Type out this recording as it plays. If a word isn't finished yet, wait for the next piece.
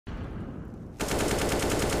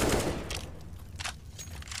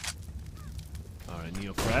Alright,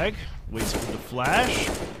 NEOFRAG waits for the flash.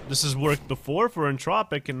 This has worked before for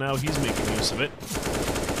Entropiq, and now he's making use of it.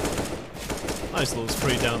 Nice little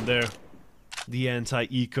spray down there. The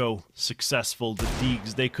anti-eco successful. The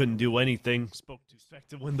Deegs, they couldn't do anything. Spoke to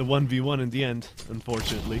Spectre win the 1v1 in the end,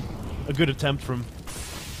 unfortunately. A good attempt from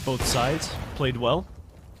both sides. Played well.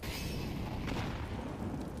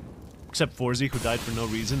 Except Forzy, who died for no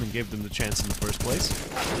reason and gave them the chance in the first place.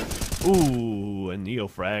 Ooh, and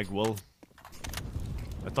NEOFRAG, well...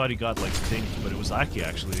 I thought he got, like, dinked, but it was Aki,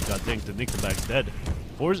 actually, that got dinked, and Nickelback's dead.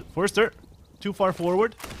 Forster, too far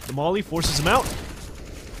forward. The molly forces him out.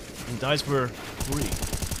 And dies for 3.